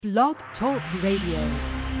Blog Talk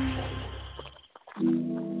Radio.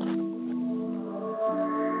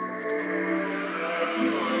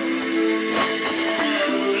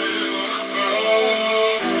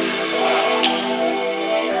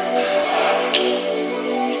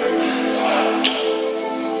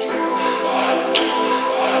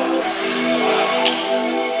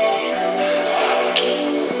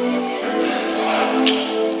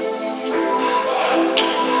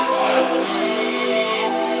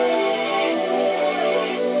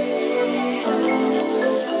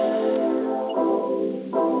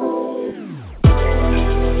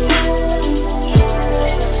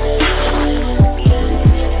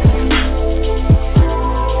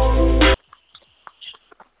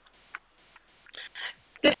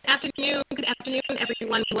 Good afternoon,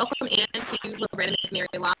 everyone. Welcome in to Loretta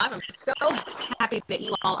McNary Live. I'm so happy that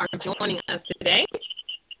you all are joining us today.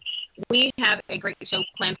 We have a great show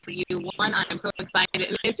planned for you. One, I'm so excited,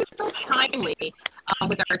 and it's just so timely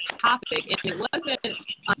with our topic. And it wasn't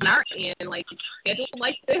on our end, like, scheduled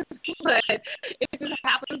like this, but it just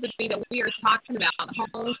happens to be that we are talking about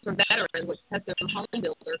homes for veterans with custom home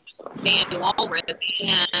builder, Dan Wallrath,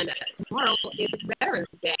 and tomorrow is Veterans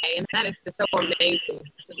Day, and that is just so amazing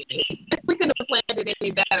to me. We couldn't have planned it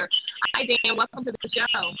any better. Hi, Dan. Welcome to the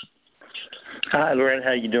show. Hi, Loretta.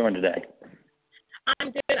 How you doing today?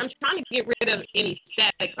 I'm good. I'm trying to get rid of any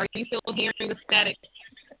static. Are you still hearing the static?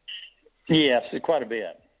 Yes, quite a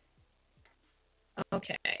bit.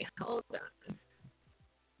 Okay, hold on.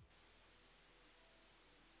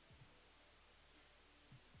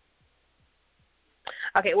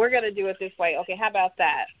 Okay, we're going to do it this way. Okay, how about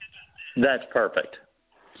that? That's perfect.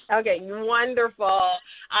 Okay, wonderful.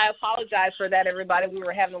 I apologize for that, everybody. We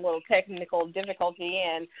were having a little technical difficulty,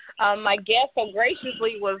 and my guest so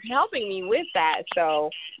graciously was helping me with that, so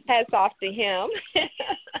hats off to him.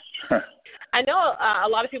 I know a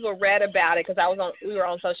lot of people read about it because we were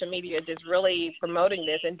on social media just really promoting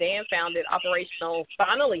this, and Dan founded Operational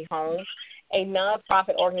Finally Homes, a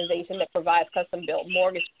nonprofit organization that provides custom-built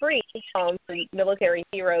mortgage-free homes for military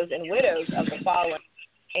heroes and widows of the fallen.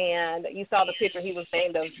 And you saw the picture. He was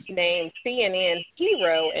named CNN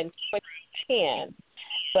Hero in 2010.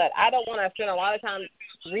 But I don't want to spend a lot of time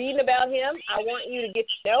reading about him. I want you to get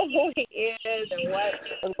to know who he is and what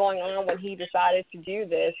was going on when he decided to do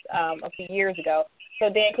this a few years ago. So,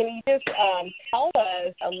 Dan, can you just tell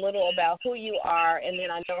us a little about who you are? And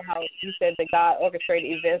then I know how you said that God orchestrated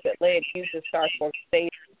events that led you to start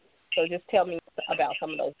Orchestrated. So just tell me about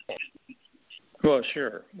some of those things. Well,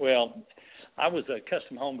 sure. Well, I was a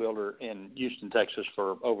custom home builder in Houston, Texas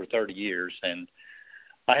for over 30 years, and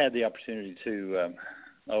I had the opportunity to,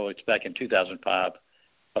 it's back in 2005,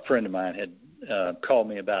 a friend of mine had called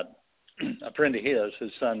me about a friend of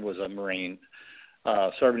his son was a Marine,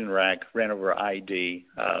 served in Iraq, ran over IED,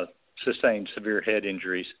 sustained severe head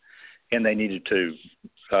injuries, and they needed to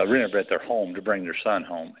renovate their home to bring their son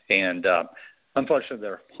home. And unfortunately,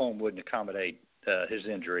 their home wouldn't accommodate his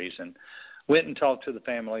injuries, and went and talked to the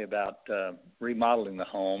family about remodeling the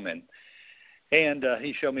home, and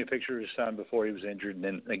he showed me a picture of his son before he was injured, and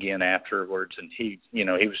then again afterwards, and he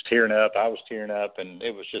was tearing up, I was tearing up, and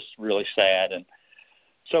it was just really sad. And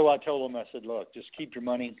so I told him, I said, look, just keep your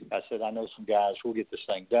money. I said, I know some guys, we'll get this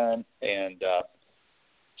thing done. And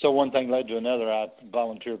so one thing led to another. I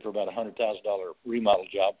volunteered for about a $100,000 remodel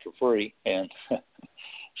job for free, and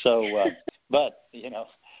so, but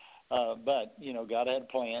God had a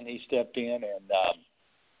plan. He stepped in,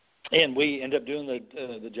 and we ended up doing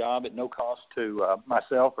the job at no cost to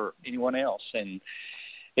myself or anyone else.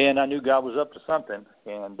 And I knew God was up to something,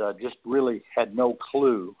 and just really had no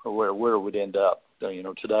clue where it would end up.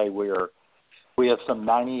 Today we have some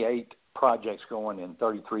 98 projects going in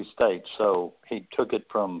 33 states. So he took it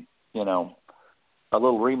from a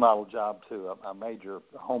little remodel job to a major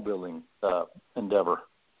home building endeavor.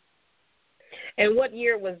 And what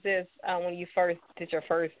year was this when you first did your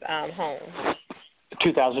first home?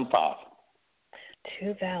 2005.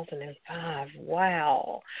 2005.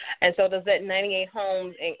 Wow. And so does that 98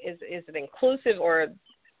 homes, is it inclusive or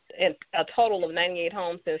a total of 98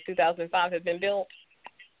 homes since 2005 have been built?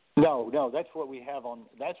 No, that's what we have on.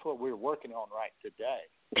 That's what we're working on right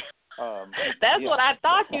today. That's what I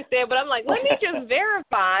thought you said, but I'm like, let me just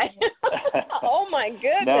verify. Oh my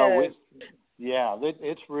goodness. No,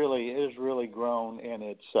 it's really grown, and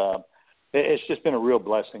it's just been a real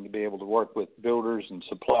blessing to be able to work with builders and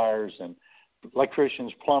suppliers and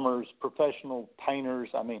electricians, plumbers, professional painters.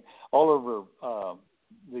 I mean, all over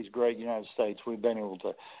these great United States, we've been able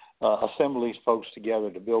to assemble these folks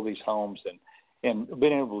together to build these homes and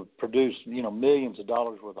been able to produce millions of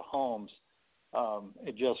dollars worth of homes.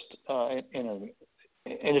 It just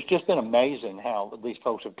and it's just been amazing how these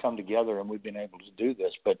folks have come together and we've been able to do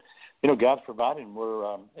this. But God's providing,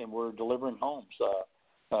 and we're delivering homes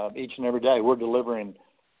each and every day. We're delivering.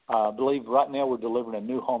 I believe right now we're delivering a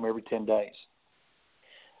new home every 10 days.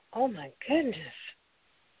 Oh my goodness!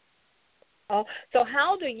 Oh, so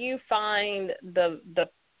how do you find the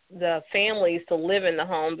families to live in the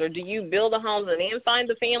homes, or do you build the homes and then find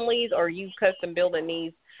the families, or are you custom building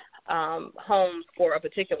these homes for a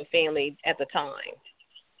particular family at the time?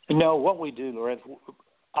 No, what we do, Loretta,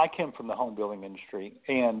 I came from the home building industry,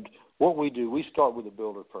 and what we do, we start with the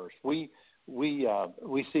builder first. We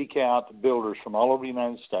seek out builders from all over the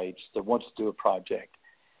United States that wants to do a project.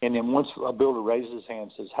 And then once a builder raises his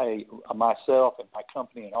hand and says, hey, myself and my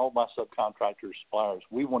company and all my subcontractors, suppliers,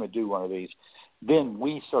 we want to do one of these, then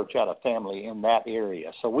we search out a family in that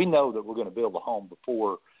area. So we know that we're going to build a home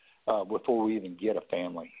before we even get a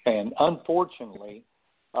family. And unfortunately,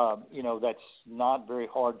 that's not very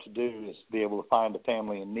hard to do, is to be able to find a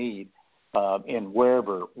family in need in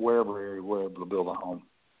wherever area we're able to build a home.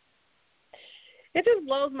 It just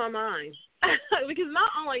blows my mind because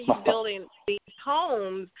not only are you building these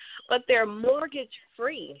homes, but they're mortgage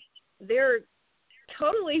free. They're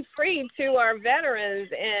totally free to our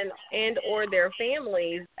veterans and or their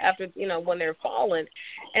families after when they're fallen,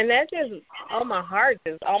 and that just my heart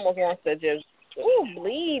just almost wants to just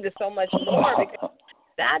bleed so much more because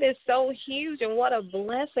that is so huge, and what a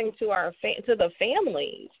blessing to to the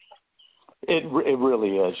families. It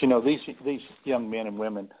really is. These young men and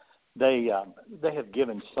women, they have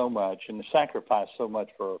given so much and sacrificed so much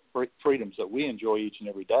for freedoms that we enjoy each and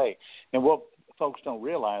every day. And what folks don't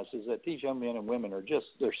realize is that these young men and women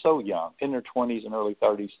they're so young, in their 20s and early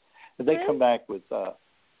 30s, that they come back with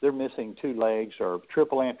they're missing 2 legs or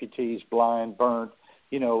triple amputees, blind, burnt,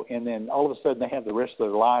 and then all of a sudden they have the rest of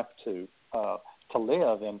their life to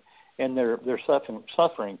live, and they're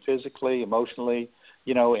suffering physically, emotionally,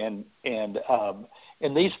 and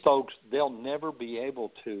these folks, they'll never be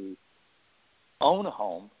able to own a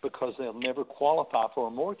home because they'll never qualify for a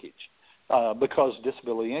mortgage because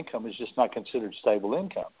disability income is just not considered stable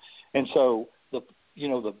income. And so the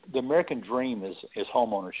American dream is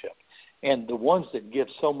home ownership, and the ones that give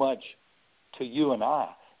so much to you and I,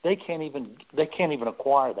 they can't even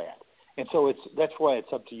acquire that. And so that's why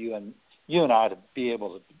it's up to you and I to be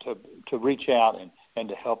able to reach out and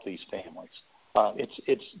to help these families. This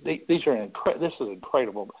is an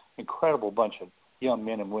incredible bunch of young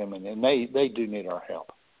men and women, and they do need our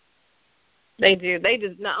help. They do. They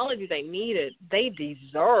just not only do they need it, they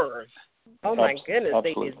deserve. Oh my goodness,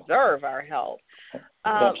 absolutely. They deserve our help.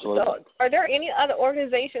 Absolutely. So, are there any other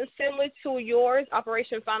organizations similar to yours,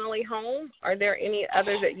 Operation Finally Home? Are there any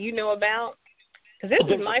others that you know about? Because this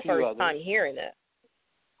is my first time hearing it.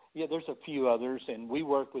 Yeah, there's a few others, and we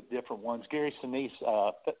work with different ones. Gary Sinise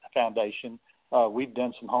Foundation. We've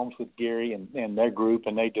done some homes with Gary and their group,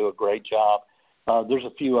 and they do a great job. There's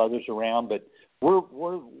a few others around, but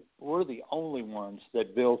we're the only ones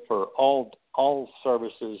that build for all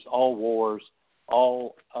services, all wars,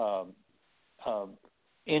 all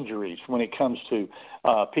injuries. When it comes to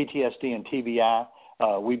PTSD and TBI,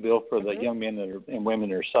 we build for the young men and women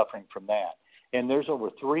that are suffering from that. And there's over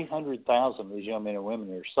 300,000 of these young men and women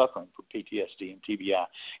that are suffering from PTSD and TBI.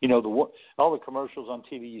 All the commercials on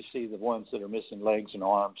TV, you see the ones that are missing legs and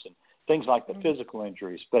arms and things like the physical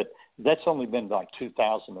injuries. But that's only been like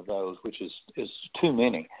 2,000 of those, which is too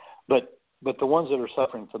many. But the ones that are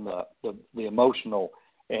suffering from the emotional,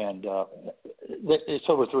 and it's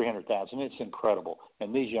over 300,000. It's incredible.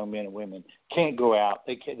 And these young men and women can't go out.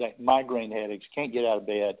 They migraine headaches, can't get out of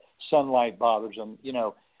bed. Sunlight bothers them.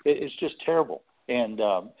 It's just terrible. And,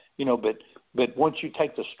 but once you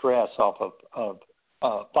take the stress off of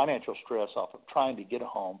financial stress off of trying to get a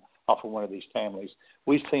home off of one of these families,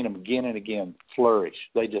 we've seen them again and again flourish.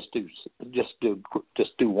 They just do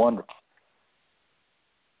wonderful.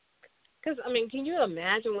 Because, can you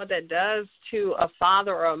imagine what that does to a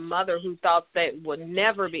father or a mother who thought they would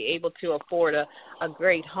never be able to afford a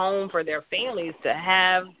great home for their families to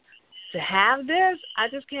have this? I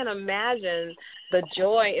just can't imagine the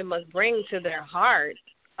joy it must bring to their heart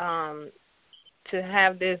to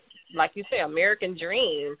have this, like you say, American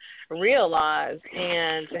dream realized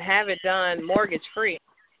and to have it done mortgage free.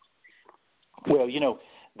 Well,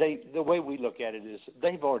 the way we look at it is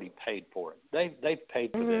they've already paid for it. They've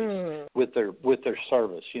paid for this with their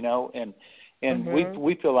service, and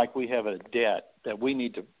we feel like we have a debt that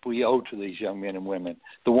we owe to these young men and women,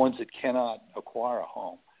 the ones that cannot acquire a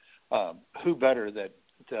home. Who better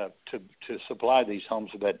to supply these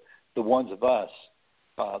homes but the ones of us,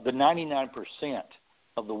 the 99%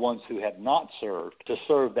 of the ones who have not served, to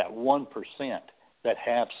serve that 1% that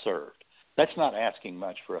have served. That's not asking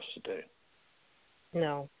much for us to do.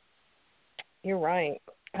 No, you're right.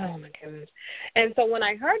 Oh, my goodness. And so when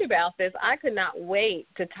I heard about this, I could not wait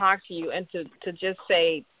to talk to you and to just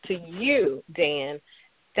say to you, Dan,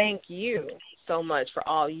 thank you so much for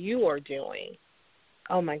all you are doing.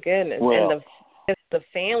 Oh, my goodness. Well, and the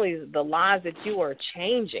families, the lives that you are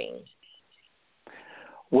changing.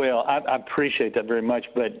 Well, I appreciate that very much,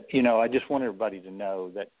 but, I just want everybody to know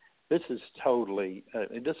that this is totally a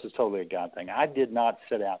God thing. I did not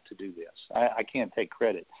set out to do this. I can't take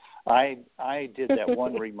credit. I did that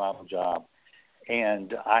one remodel job,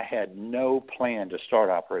 and I had no plan to start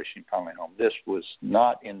Operation Family Home. This was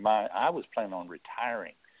not I was planning on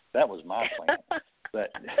retiring. That was my plan.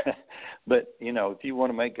 But if you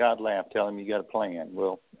want to make God laugh, tell him you got a plan.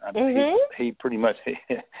 Well, he pretty much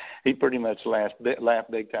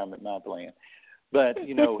laughed big time at my plan. But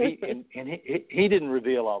he didn't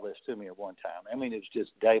reveal all this to me at one time. I mean, it was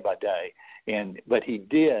just day by day. But he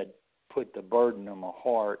did put the burden on my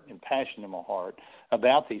heart and passion in my heart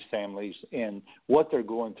about these families and what they're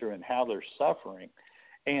going through and how they're suffering.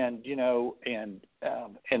 And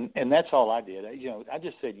that's all I did. I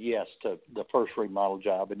just said yes to the first remodel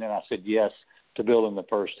job, and then I said yes to building the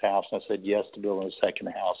first house, and I said yes to building the second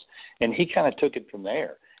house. And he kind of took it from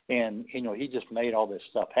there. And he just made all this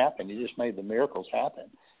stuff happen. He just made the miracles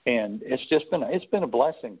happen. And it's been a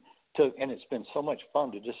blessing and it's been so much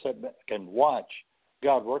fun to just sit back and watch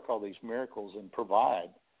God work all these miracles and provide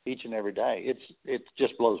each and every day. It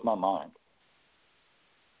just blows my mind.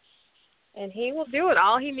 And he will do it.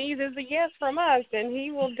 All he needs is a yes from us, and he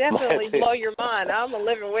will definitely blow your mind. I'm a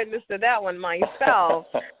living witness to that one myself.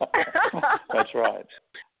 That's right.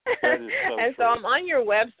 That is so and true. so I'm on your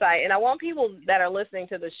website, and I want people that are listening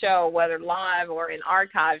to the show, whether live or in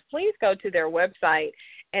archives, please go to their website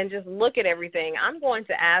and just look at everything. I'm going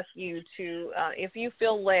to ask you to, if you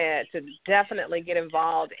feel led, to definitely get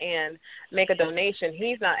involved and make a donation.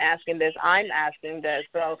 He's not asking this. I'm asking this.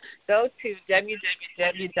 So go to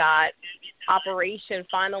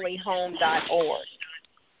www.operationfinallyhome.org.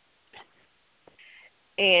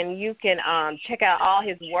 And you can check out all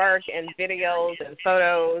his work and videos and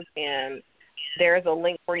photos, and there's a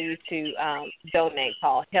link for you to donate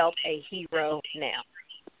called Help a Hero Now.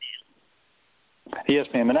 Yes,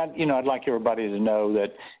 ma'am. And I'd like everybody to know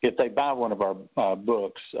that if they buy one of our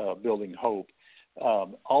books, Building Hope,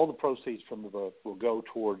 all the proceeds from the book will go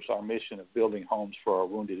towards our mission of building homes for our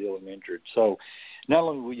wounded, ill, and injured. So not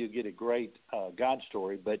only will you get a great God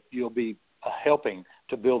story, but you'll be helping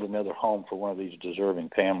to build another home for one of these deserving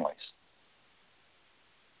families.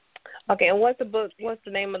 Okay, and what's the book? What's the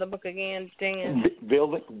name of the book again, Dan?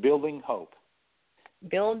 Building Hope.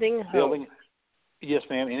 Building Hope. Yes,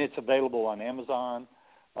 ma'am, and it's available on Amazon.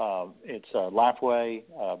 It's Lifeway,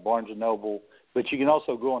 Barnes & Noble. But you can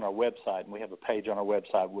also go on our website, and we have a page on our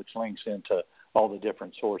website which links into all the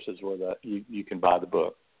different sources where you can buy the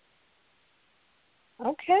book.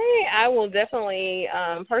 Okay, I will definitely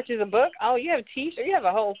purchase a book. Oh, you have T-shirts. You have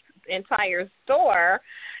a whole entire store.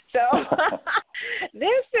 So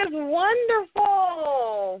this is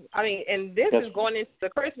wonderful. I mean, and this is going into the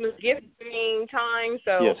Christmas gifting time.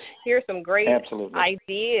 So here's some great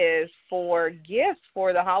ideas for gifts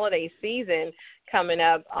for the holiday season coming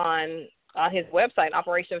up on his website,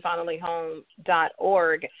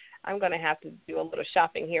 operationfinallyhome.org. I'm going to have to do a little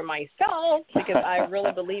shopping here myself because I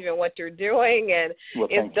really believe in what you're doing, and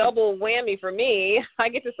it's double whammy for me. I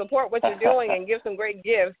get to support what you're doing and give some great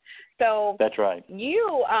gifts. So that's right.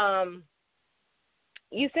 You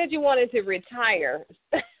said you wanted to retire.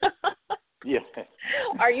 Yes.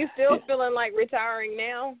 Are you still feeling like retiring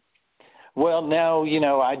now? Well, no,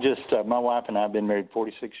 I just my wife and I have been married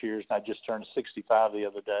 46 years, and I just turned 65 the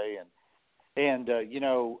other day, and I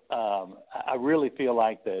really feel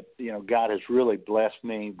like that, God has really blessed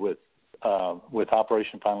me with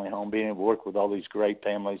Operation Finally Home, being able to work with all these great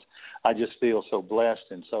families. I just feel so blessed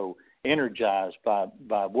and so energized by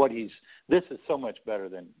what this is so much better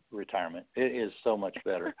than retirement. It is so much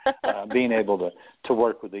better, being able to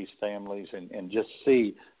work with these families and just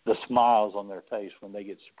see the smiles on their face when they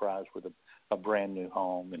get surprised with a brand new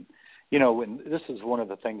home. And and this is one of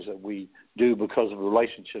the things that we do because of the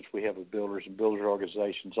relationships we have with builders and builder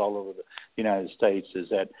organizations all over the United States, is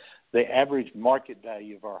that the average market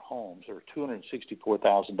value of our homes are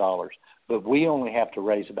 $264,000, but we only have to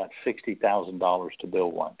raise about $60,000 to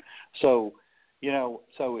build one. So,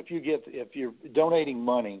 so if you're donating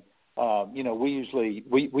money,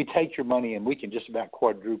 we take your money and we can just about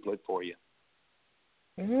quadruple it for you.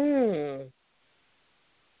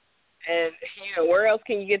 And, where else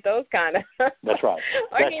can you get those kind of? That's right.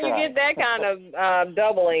 Or can you get that kind of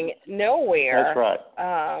doubling? Nowhere. That's right.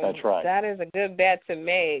 That's right. That is a good bet to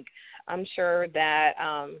make. I'm sure that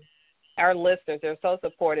our listeners are so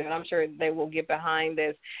supportive, and I'm sure they will get behind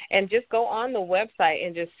this. And just go on the website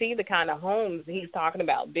and just see the kind of homes he's talking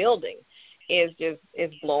about building.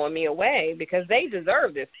 It's blowing me away, because they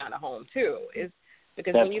deserve this kind of home too.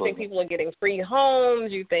 Because when you think people are getting free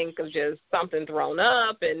homes, you think of just something thrown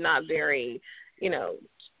up and not very, good,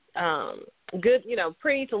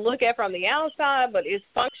 pretty to look at from the outside, but it's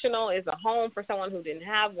functional. It's a home for someone who didn't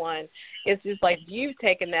have one. It's just like you've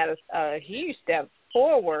taken that a huge step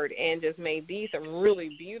forward and just made these some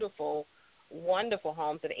really beautiful, wonderful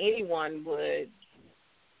homes that anyone would,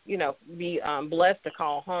 be blessed to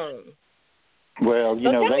call home. Well,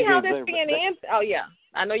 so tell me how this CNN. Oh yeah,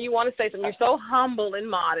 I know you want to say something. You're so humble and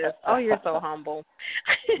modest. Oh, you're so humble.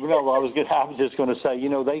 No, I was just going to say,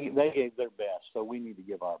 they gave their best, so we need to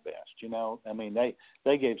give our best. I mean, they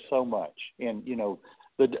gave so much, and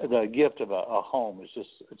the gift of a home is just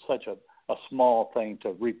such a small thing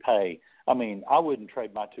to repay. I mean, I wouldn't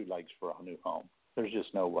trade my 2 legs for a new home. There's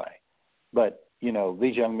just no way. But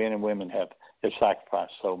these young men and women have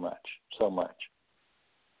sacrificed so much, so much.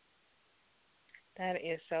 That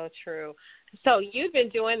is so true. So you've been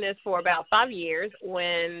doing this for about 5 years.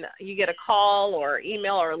 When you get a call or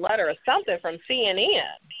email or a letter or something from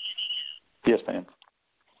CNN. Yes, ma'am.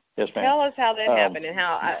 Yes, ma'am. Tell us how that happened and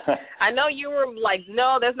how I know you were like,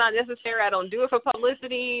 no, that's not necessary. I don't do it for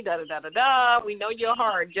publicity. Da da da da da. We know your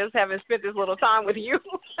heart. Just having spent this little time with you.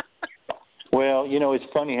 Well,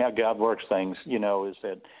 it's funny how God works things. Is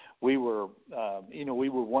that we were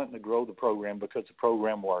wanting to grow the program because the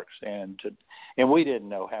program works, and we didn't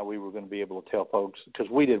know how we were going to be able to tell folks, because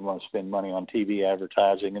we didn't want to spend money on TV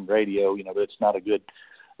advertising and radio. That's not a good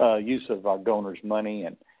use of our donors' money,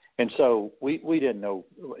 and so we didn't know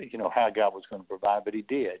how God was going to provide, but He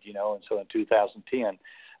did. And so in 2010,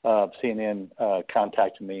 CNN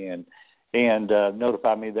contacted me and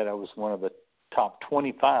notified me that I was one of the top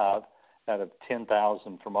 25 out of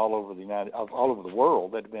 10,000 from all over the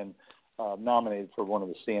world that had been nominated for one of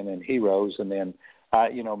the CNN heroes. And then,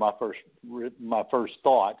 my first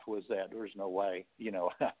thought was that there's no way,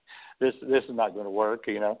 this is not going to work,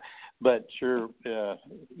 But sure,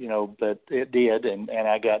 but it did, and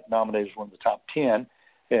I got nominated as one of the top 10,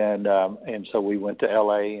 and so we went to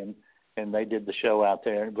L.A. and they did the show out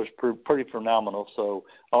there, and it was pretty phenomenal. So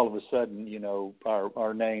all of a sudden,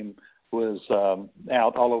 our name was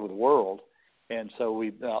out all over the world, and so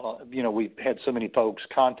we had so many folks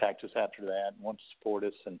contact us after that and want to support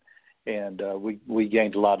us, and we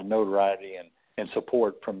gained a lot of notoriety and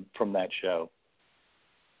support from that show.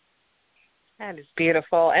 That is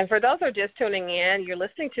beautiful. And for those who are just tuning in, you're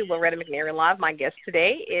listening to Loretta McNary Live. My guest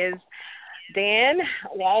today is Dan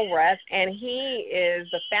Wallrath, and he is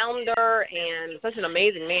the founder and such an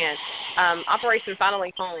amazing man. Operation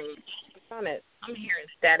Finally Home. I'm hearing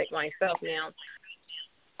static myself now.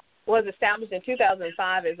 Was established in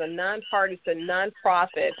 2005 as a nonpartisan,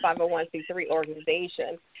 nonprofit 501c3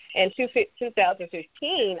 organization. In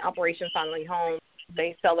 2015, Operation Finally Home,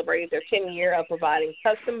 they celebrated their 10th year of providing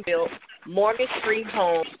custom-built, mortgage-free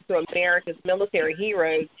homes to America's military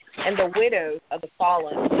heroes and the widows of the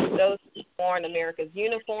fallen, those who wore America's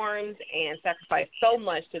uniforms and sacrificed so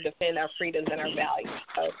much to defend our freedoms and our values.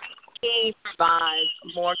 So he provides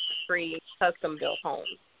mortgage-free, custom-built homes.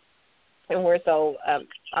 And we're so,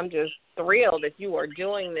 I'm just thrilled that you are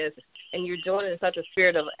doing this, and you're doing it in such a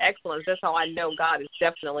spirit of excellence. That's how I know God is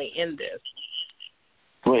definitely in this.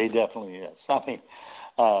 Well, He definitely is. I mean,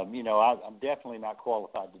 I'm definitely not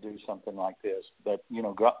qualified to do something like this, but,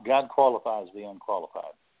 God qualifies the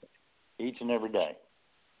unqualified each and every day.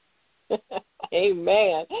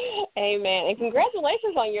 Amen. Amen. And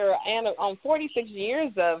congratulations on 46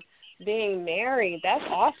 years of being married. That's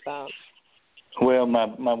awesome. Well,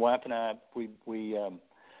 my wife and I, we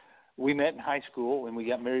met in high school, and we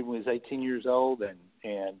got married when we was 18 years old,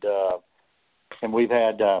 and we've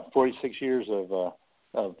had 46 years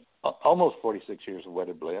of almost 46 years of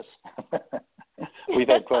wedded bliss. We've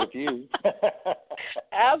had quite a few.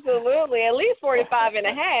 Absolutely, at least 45 and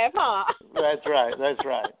a half, huh? That's right.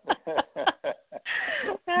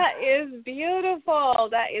 That is beautiful.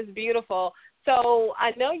 That is beautiful. So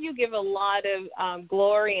I know you give a lot of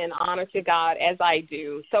glory and honor to God, as I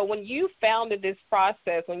do. So when you founded this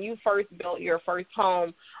process, when you first built your first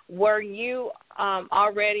home, were you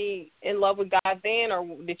already in love with God then, or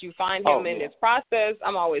did you find Him in this process?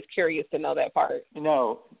 I'm always curious to know that part.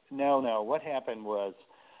 No. What happened was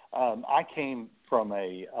I came from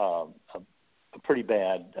pretty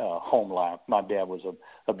bad home life. My dad was a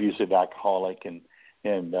abusive alcoholic, and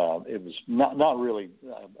it was not really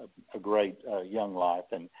a great young life.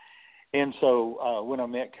 And so when I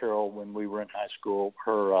met Carol when we were in high school,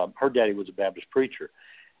 her daddy was a Baptist preacher,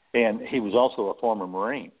 and he was also a former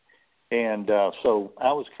Marine. And so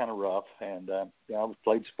I was kind of rough, and I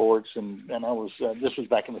played sports, and I was this was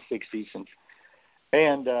back in the 60s,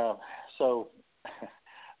 and so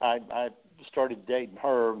I started dating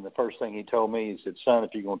her, and the first thing he told me, he said, "Son, if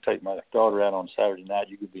you're going to take my daughter out on Saturday night,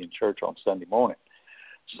 you could be in church on Sunday morning."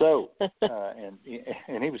 So and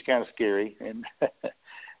he was kind of scary, and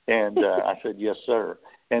I said, "Yes, sir."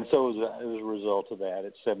 And so it was a result of that.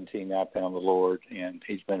 At 17, I found the Lord, and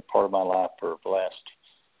he's been a part of my life for the last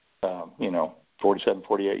 47,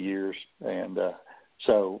 48 years. And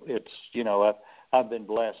so it's, I've been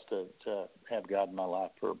blessed to have God in my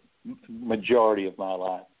life for majority of my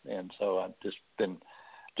life. And so I've just been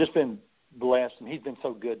blessed, and he's been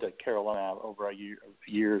so good to Carol and I over our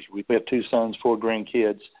years. We have 2 sons, 4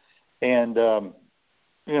 grandkids, and,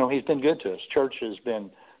 he's been good to us. Church has been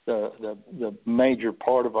the major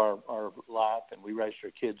part of our life, and we raised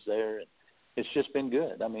our kids there, and it's just been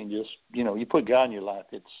good. I mean, you put God in your life,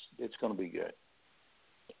 it's going to be good.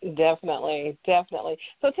 Definitely.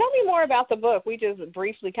 So tell me more about the book. We just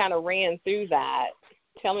briefly kind of ran through that.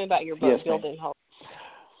 Tell me about your book, Yes, Building Hope.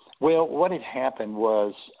 Well, what had happened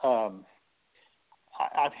was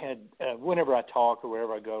I've had, whenever I talk or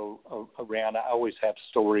wherever I go around, I always have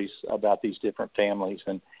stories about these different families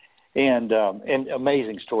and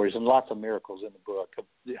amazing stories and lots of miracles in the book of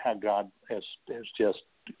how God has just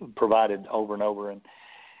provided over and over.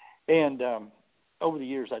 And over the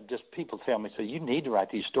years, people tell me, "So you need to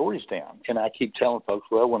write these stories down." And I keep telling folks,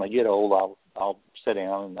 "Well, when I get old, I'll sit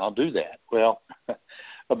down and I'll do that." Well,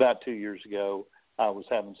 about 2 years ago, I was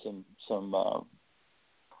having some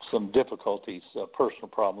difficulties, personal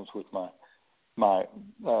problems with my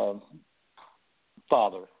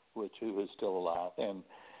father, who is still alive. And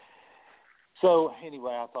so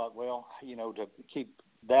anyway, I thought, well, to keep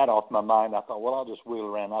that off my mind, I thought, well, I'll just wheel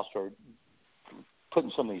around. I'll start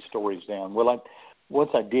putting some of these stories down. Well,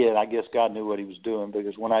 once I did, I guess God knew what he was doing,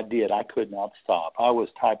 because when I did, I could not stop. I was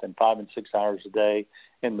typing 5 and 6 hours a day,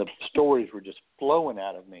 and the stories were just flowing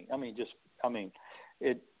out of me.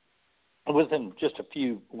 Within just a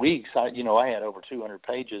few weeks, I had over 200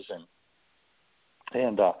 pages, and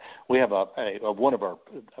we have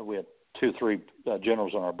we have 2, 3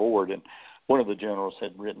 generals on our board, and one of the generals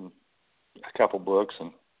had written a couple books,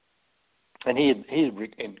 and he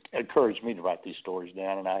encouraged me to write these stories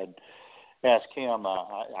down, and I had asked him.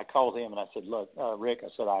 I called him and I said, "Look, Rick," I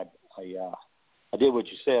said, I did what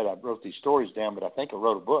you said. I wrote these stories down, but I think I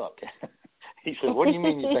wrote a book." He said, "What do you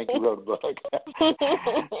mean you think you wrote a book?"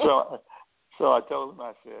 So I told him,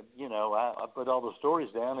 I said, I put all the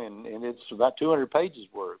stories down, and it's about 200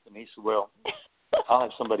 pages worth. And he said, "Well, I'll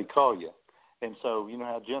have somebody call you." And so,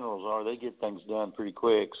 how generals are, they get things done pretty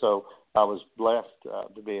quick. So I was blessed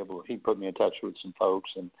to be able, he put me in touch with some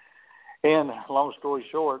folks. And long story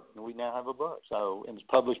short, we now have a book. So it's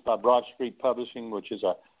published by Broad Street Publishing, which is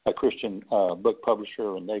a Christian book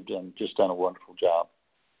publisher, and they've just done a wonderful job.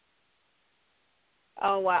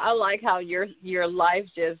 Oh, wow. I like how your life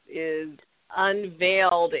just is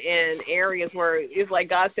unveiled in areas where it's like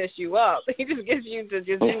God sets you up. He just gets you to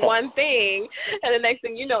just do one thing, and the next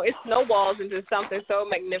thing you know, it snowballs into something so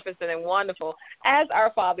magnificent and wonderful, as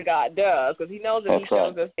our Father God does, because he knows that he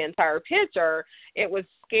shows us the entire picture, it would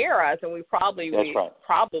scare us, and we probably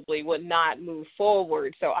would not move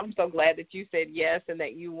forward. So I'm so glad that you said yes and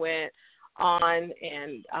that you went on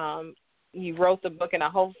and you wrote the book, and I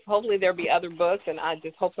hopefully there'll be other books, and I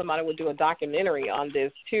just hope somebody will do a documentary on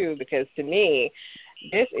this too, because to me,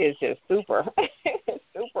 this is just super,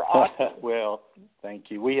 super awesome. Well, thank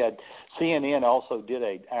you. We had CNN also did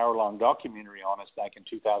an hour-long documentary on us back in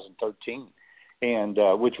 2013, and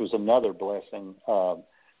which was another blessing.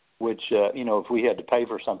 Which if we had to pay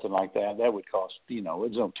for something like that, that would cost. There's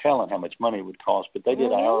no telling how much money it would cost. But they did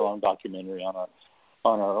an hour-long documentary on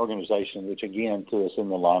our organization, which again threw us in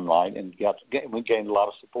the limelight, and we gained a lot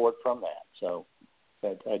of support from that. So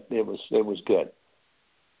it was good.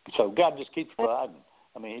 So God just keeps providing.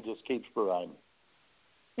 He just keeps providing.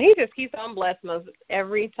 He just keeps on blessing us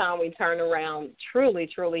every time we turn around. Truly,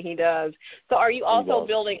 truly, he does. So are you also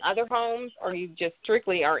building other homes, or you just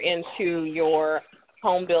strictly are into your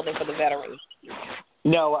home building for the veterans?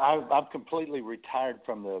 No, I've completely retired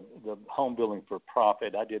from the home building for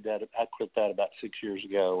profit. I did that. I quit that about 6 years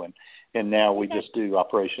ago, and now we just do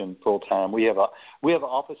operation full time. We have an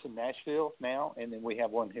office in Nashville now, and then we have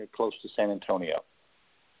one here close to San Antonio.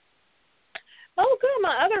 Oh, good.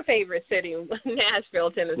 My other favorite city,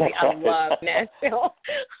 Nashville, Tennessee. That's I right. love Nashville.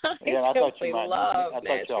 Yeah, I thought simply you might. love I thought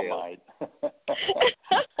Nashville. y'all might.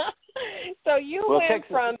 So you Well, went Texas,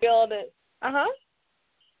 from building. I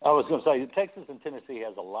was going to say, Texas and Tennessee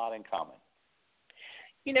has a lot in common.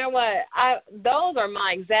 You know what? Those are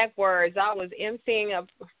my exact words. I was emceeing a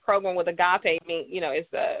program with Agape. You know,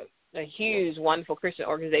 it's a huge, wonderful Christian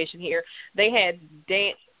organization here. They had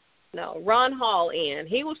Ron Hall in.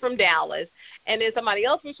 He was from Dallas, and then somebody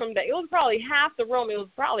else was from. It was probably half the room. It was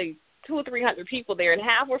probably 200 or 300 people there, and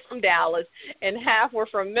half were from Dallas, and half were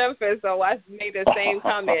from Memphis. So I made the same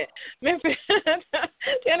comment. Memphis,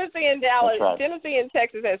 Tennessee, and Dallas, Right. Tennessee and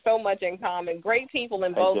Texas has so much in common. Great people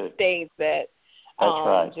in both states that.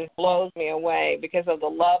 Just blows me away because of the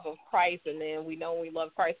love of Christ, and then we know when we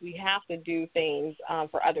love Christ, we have to do things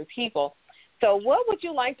for other people. So what would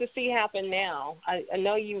you like to see happen now? I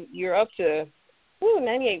know you're up to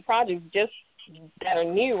 98 projects just that are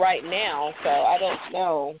new right now, so I don't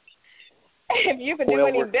know if you could do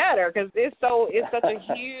any better because it's such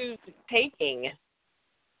a huge taking.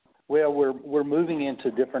 Well, we're moving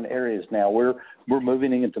into different areas now. We're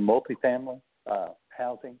moving into multifamily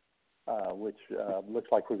housing. Which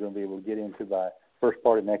looks like we're going to be able to get into by first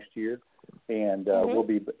part of next year, and we'll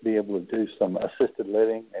be able to do some assisted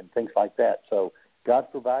living and things like that. So God's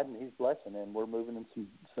providing, He's blessing, and we're moving in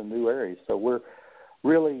some new areas. So we're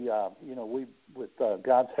really, with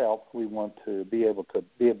God's help, we want to be able to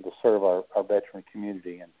serve our veteran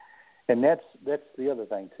community, and that's the other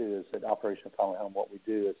thing too is at Operation Family Home. What we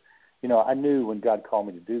do is, I knew when God called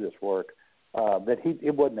me to do this work that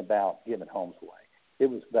it wasn't about giving homes away. It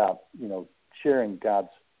was about, sharing God's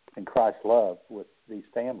and Christ's love with these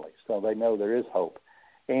families so they know there is hope.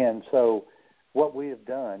 And so what we have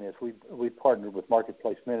done is we've partnered with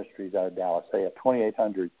Marketplace Ministries out of Dallas. They have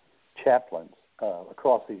 2,800 chaplains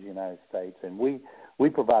across these United States, and we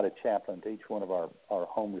provide a chaplain to each one of our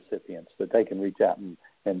home recipients that they can reach out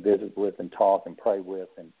and visit with and talk and pray with.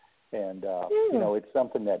 And it's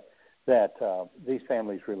something that these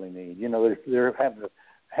families really need. They're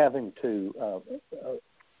having to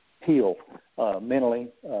heal mentally,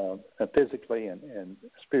 physically, and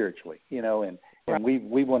spiritually, and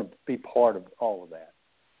we want to be part of all of that.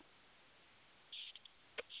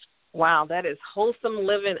 Wow, that is wholesome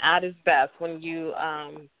living at its best when you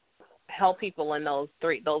help people in those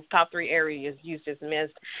top three areas you just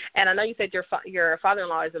missed. And I know you said your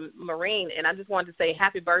father-in-law is a Marine, and I just wanted to say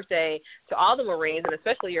happy birthday to all the Marines, and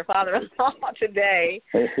especially your father-in-law today,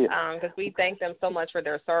 because we thank them so much for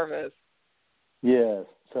their service. Yes,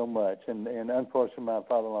 so much. And unfortunately, my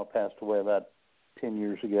father-in-law passed away about 10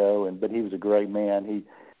 years ago, but he was a great man.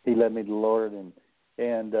 He led me to the Lord, and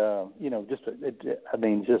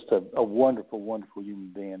just a wonderful, wonderful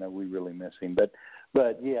human being. We really miss him.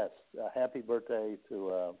 But yes, happy birthday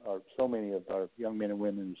to so many of our young men and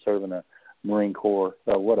women who serve in the Marine Corps.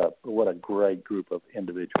 What a great group of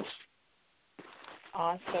individuals.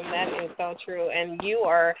 Awesome. That is so true. And you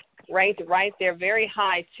are ranked right there very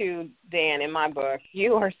high, too, Dan, in my book.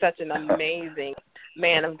 You are such an amazing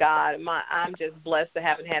man of God. I'm just blessed to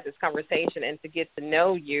have had this conversation and to get to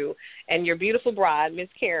know you and your beautiful bride, Miss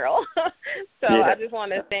Carol. I just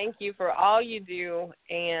want to thank you for all you do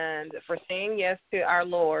and for saying yes to our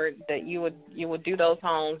Lord, that you would do those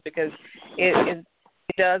homes because it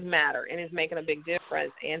does matter and is making a big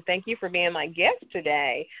difference. And thank you for being my guest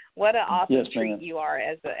today. What an awesome treat you are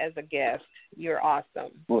as a guest. You're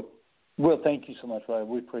awesome. Well, thank you so much, Ray.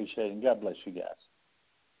 We appreciate it. And God bless you guys.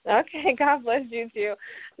 Okay, God bless you too.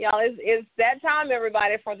 Y'all, it's that time,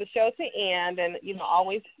 everybody, for the show to end. And,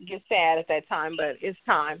 always get sad at that time, but it's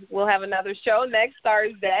time. We'll have another show next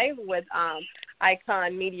Thursday with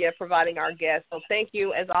Icon Media providing our guests. So thank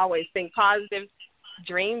you, as always. Think positive,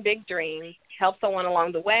 dream big dreams, help someone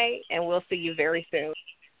along the way, and we'll see you very soon.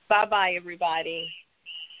 Bye-bye, everybody.